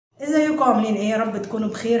ازيكم عاملين ايه؟ يا رب تكونوا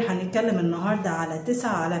بخير. هنتكلم النهارده على 9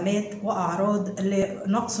 علامات واعراض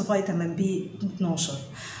لنقص فيتامين بي 12.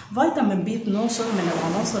 فيتامين بي 12 من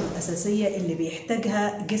العناصر الاساسيه اللي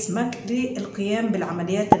بيحتاجها جسمك للقيام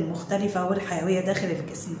بالعمليات المختلفه والحيويه داخل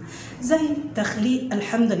الجسم، زي تخليق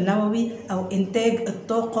الحمض النووي او انتاج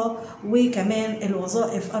الطاقه، وكمان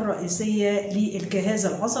الوظائف الرئيسيه للجهاز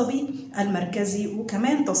العصبي المركزي،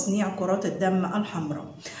 وكمان تصنيع كرات الدم الحمراء.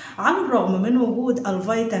 على الرغم من وجود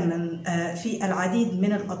الفيتامين في العديد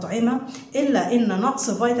من الأطعمة، إلا أن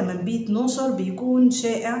نقص فيتامين بي 12 بيكون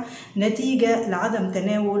شائع نتيجة لعدم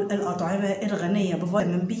تناول الأطعمة الغنية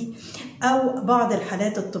بفيتامين بي أو بعض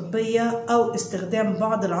الحالات الطبية أو استخدام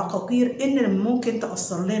بعض العقاقير اللي ممكن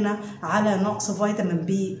تأثر لنا على نقص فيتامين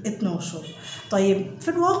بي 12. طيب في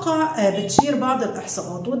الواقع بتشير بعض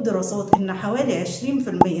الإحصاءات والدراسات إن حوالي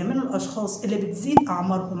 20% من الأشخاص اللي بتزيد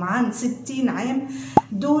أعمارهم عن 60 عام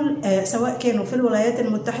دول سواء كانوا في الولايات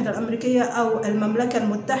المتحدة الأمريكية أو المملكة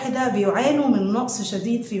المتحدة بيعانوا من نقص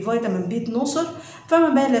شديد في فيتامين بي 12، فما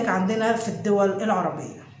بالك عندنا في الدول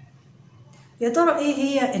العربية. يا ترى ايه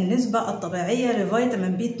هي النسبة الطبيعية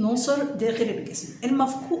لفيتامين بي 12 داخل الجسم؟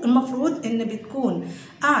 المفروض ان بتكون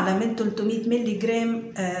اعلى من 300 مللي جرام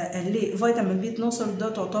لفيتامين بي 12. ده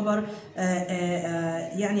تعتبر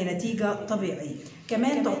يعني نتيجة طبيعية.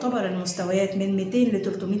 كمان تعتبر المستويات من 200 ل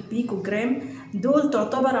 300 بيكو جرام، دول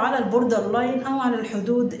تعتبر على البوردر لاين او على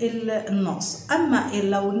الحدود النقص. اما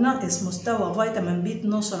لو نقص مستوى فيتامين بي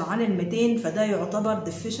 12 عن ال 200 فده يعتبر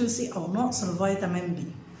ديفيشنسي او نقص الفيتامين بي.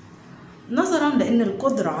 نظرا لان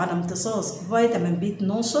القدرة على امتصاص فيتامين بي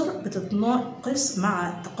 12 بتتناقص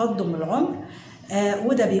مع تقدم العمر،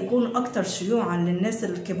 وده بيكون اكتر شيوعا للناس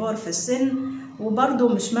الكبار في السن، وبرضه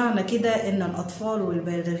مش معنى كده ان الاطفال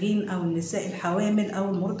والبالغين او النساء الحوامل او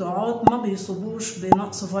المرضعات ما بيصابوش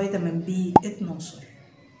بنقص فيتامين بي 12.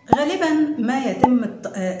 غالبا ما يتم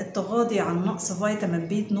التغاضي عن نقص فيتامين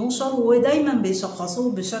بي 12 ودايما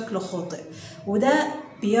بيشخصوه بشكل خاطئ، وده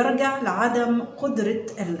بيرجع لعدم قدرة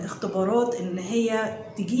الاختبارات ان هي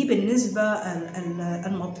تجيب النسبة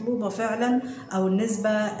المطلوبة فعلا او النسبة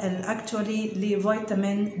الاكتوالي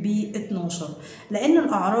لفيتامين بي 12، لان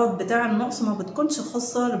الاعراض بتاع النقص ما بتكونش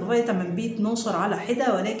خاصة لفيتامين بي 12 على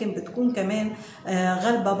حدة، ولكن بتكون كمان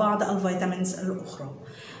غالبة بعض الفيتامينز الاخرى.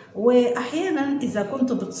 واحيانا اذا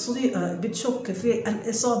كنت بتشك في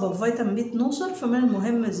الاصابة بفيتامين بي 12 فمن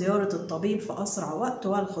المهم زيارة الطبيب في اسرع وقت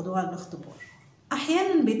والخضوع للاختبار.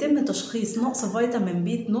 احيانا بيتم تشخيص نقص فيتامين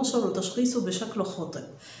بي 12 وتشخيصه بشكل خاطئ،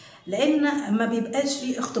 لان ما بيبقاش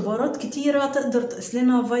فيه اختبارات كتيرة تقدر تقيس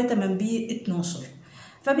لنا فيتامين بي 12.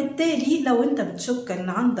 فبالتالي لو انت بتشك ان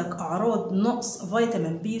عندك اعراض نقص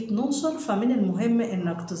فيتامين بي 12 فمن المهم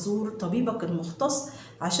انك تزور طبيبك المختص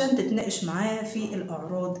عشان تتناقش معاه في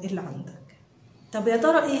الاعراض اللي عندك. طب يا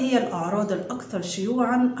ترى ايه هي الاعراض الاكثر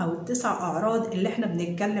شيوعا او ال9 اعراض اللي احنا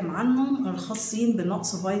بنتكلم عنهم الخاصين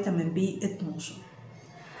بنقص فيتامين بي 12؟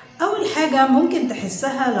 اول حاجة ممكن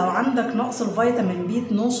تحسها لو عندك نقص الفيتامين بي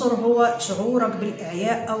 12 هو شعورك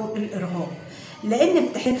بالاعياء او الارهاق، لان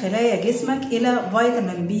بتحتاج خلايا جسمك الى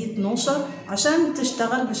فيتامين بي 12 عشان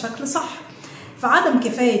تشتغل بشكل صح. فعدم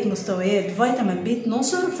كفاية مستويات فيتامين بي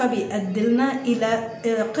 12 فبيؤدي لنا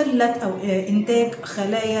إلى قلة أو إنتاج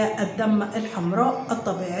خلايا الدم الحمراء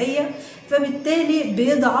الطبيعية، فبالتالي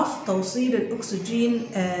بيضعف توصيل الأكسجين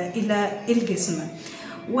إلى الجسم.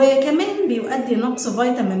 وكمان بيؤدي نقص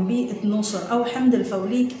فيتامين بي 12 أو حمض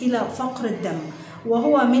الفوليك إلى فقر الدم،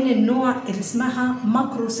 وهو من النوع اللي اسمها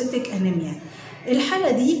ماكروسيتيك أنيميا.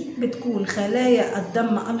 الحالة دي بتكون خلايا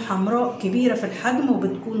الدم الحمراء كبيرة في الحجم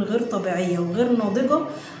وبتكون غير طبيعية وغير ناضجة،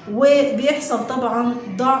 وبيحصل طبعا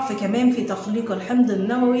ضعف كمان في تخليق الحمض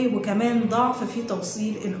النووي وكمان ضعف في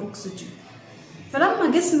توصيل الأكسجين.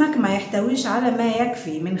 فلما جسمك ما يحتويش على ما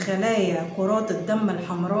يكفي من خلايا كرات الدم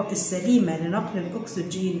الحمراء السليمة لنقل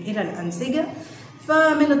الأكسجين إلى الأنسجة،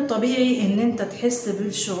 فمن الطبيعي إن أنت تحس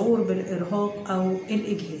بالشعور بالإرهاق أو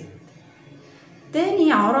الإجهاد.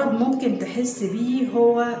 تاني عرض ممكن تحس بيه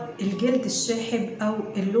هو الجلد الشاحب أو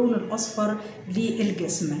اللون الأصفر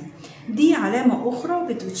للجسم. دي علامة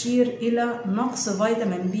أخرى بتشير إلى نقص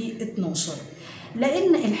فيتامين بي 12،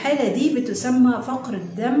 لأن الحالة دي بتسمى فقر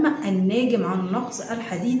الدم الناجم عن نقص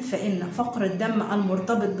الحديد، فإن فقر الدم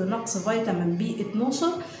المرتبط بنقص فيتامين بي 12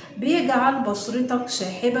 بيجعل بشرتك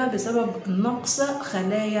شاحبة بسبب نقص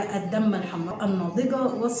خلايا الدم الحمراء الناضجة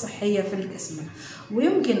والصحية في الجسم،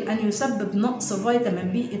 ويمكن أن يسبب نقص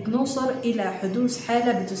فيتامين بي 12 إلى حدوث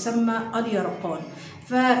حالة بتسمى اليرقان،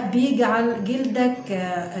 فبيجعل جلدك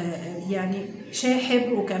يعني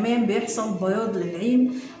شاحب، وكمان بيحصل بياض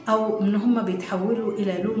للعين أو إن هما بيتحولوا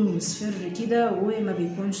إلى لون مصفر كده وما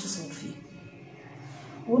بيكونش صافي.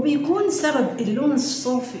 وبيكون سبب اللون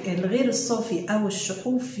الصافي الغير الصافي أو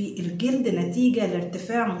الشحوف في الجلد نتيجة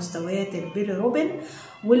لارتفاع مستويات البيليروبين،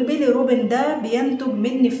 والبيليروبين ده بينتج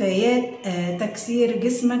من نفايات تكسير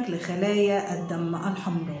جسمك لخلايا الدم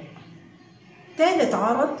الحمراء. ثالث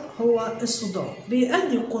عرض هو الصداع،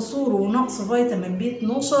 بيؤدي قصور ونقص فيتامين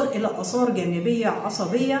ب12 إلى آثار جانبية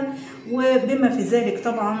عصبية، وبما في ذلك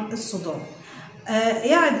طبعا الصداع.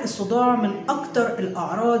 يعد الصداع من أكثر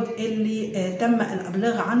الأعراض اللي تم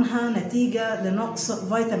الإبلاغ عنها نتيجة لنقص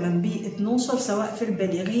فيتامين ب12 سواء في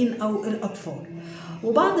البالغين أو الأطفال.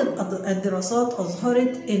 وبعض الدراسات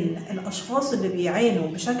أظهرت إن الأشخاص اللي بيعانوا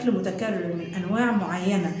بشكل متكرر من أنواع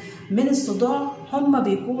معينة من الصداع هم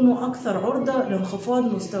بيكونوا أكثر عرضة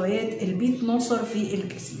لانخفاض مستويات الب12 في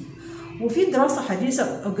الجسم. وفي دراسة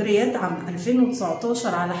حديثة أجريت عام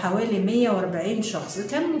 2019 على حوالي 140 شخص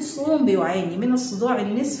كان نصهم بيعاني من الصداع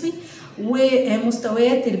النصفي،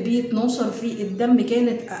 ومستويات الب12 في الدم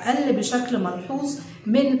كانت أقل بشكل ملحوظ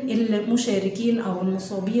من المشاركين أو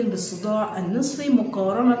المصابين بالصداع النصفي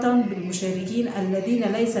مقارنة بالمشاركين الذين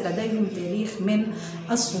ليس لديهم تاريخ من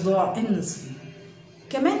الصداع النصفي.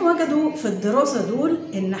 كمان وجدوا في الدراسة دول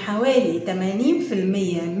إن حوالي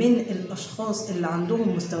 80% من الأشخاص اللي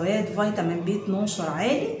عندهم مستويات فيتامين ب12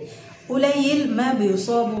 عالي قليل ما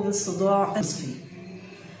بيصابوا بالصداع النصفي.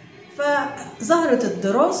 فظهرت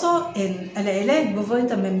الدراسة إن العلاج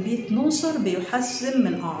بفيتامين ب12 بيحسن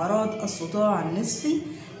من أعراض الصداع النصفي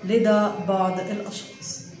لدى بعض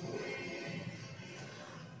الأشخاص.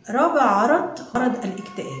 رابع عرض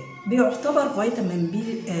الاكتئاب، بيعتبر فيتامين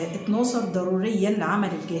ب12 ضروريا لعمل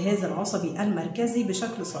الجهاز العصبي المركزي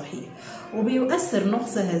بشكل صحيح، وبيؤثر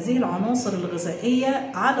نقص هذه العناصر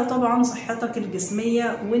الغذائية على طبعا صحتك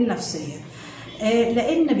الجسمية والنفسية،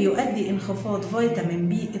 لأن بيؤدي انخفاض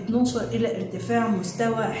فيتامين ب12 إلى ارتفاع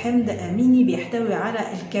مستوى حمض أميني بيحتوي على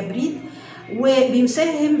الكبريت،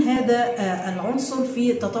 وبيساهم هذا العنصر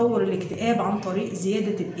في تطور الاكتئاب عن طريق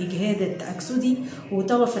زيادة الإجهاد التأكسدي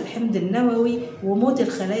وتلف الحمض النووي وموت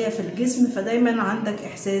الخلايا في الجسم، فدايما عندك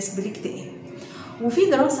إحساس بالاكتئاب. وفي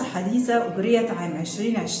دراسة حديثة أجريت عام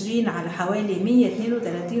 2020 على حوالي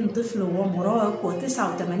 132 طفل ومراهق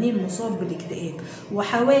و89 مصاب بالاكتئاب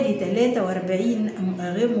وحوالي 43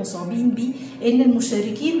 غير مصابين به، إن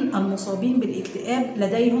المشاركين المصابين بالاكتئاب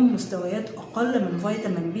لديهم مستويات أقل من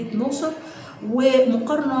فيتامين ب12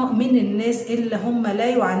 ومقارنة من الناس اللي هم لا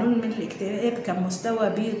يعانون من الاكتئاب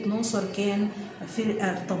كمستوى ب12 كان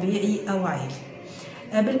في الطبيعي أو عالي.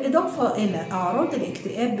 بالإضافة إلى أعراض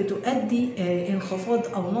الاكتئاب بتؤدي انخفاض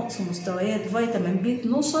أو نقص مستويات فيتامين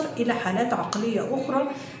ب12 إلى حالات عقلية أخرى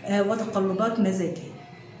وتقلبات مزاجية.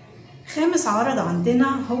 خامس عرض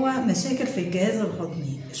عندنا هو مشاكل في الجهاز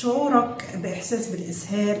الهضمي، شعورك بإحساس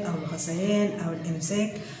بالإسهال أو الغثيان أو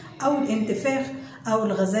الإمساك أو الانتفاخ أو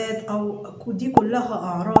الغازات أو دي كلها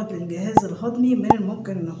أعراض للجهاز الهضمي من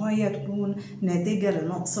الممكن إن هي تكون ناتجة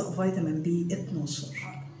لنقص فيتامين ب12.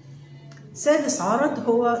 سادس عرض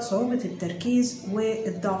هو صعوبة التركيز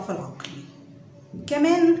والضعف العقلي.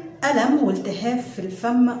 كمان ألم والتهاب في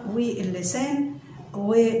الفم واللسان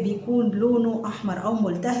وبيكون لونه أحمر أو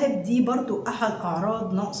ملتهب، دي برضو أحد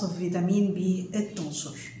أعراض نقص فيتامين ب12.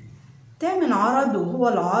 تامن عرض وهو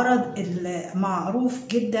العرض المعروف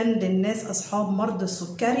جدا للناس أصحاب مرض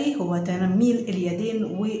السكري هو تنميل اليدين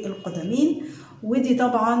والقدمين، ودي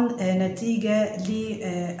طبعا نتيجة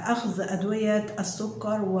لأخذ أدوية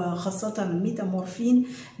السكر وخاصة الميتامورفين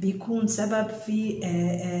بيكون سبب في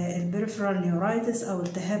البريفرال نيورايتس أو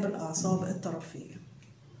التهاب الأعصاب الطرفية.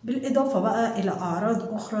 بالإضافة بقى إلى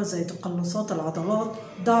أعراض أخرى زي تقلصات العضلات،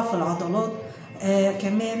 ضعف العضلات،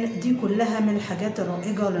 كمان دي كلها من الحاجات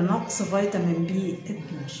الرائجة لنقص فيتامين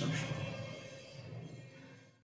ب12.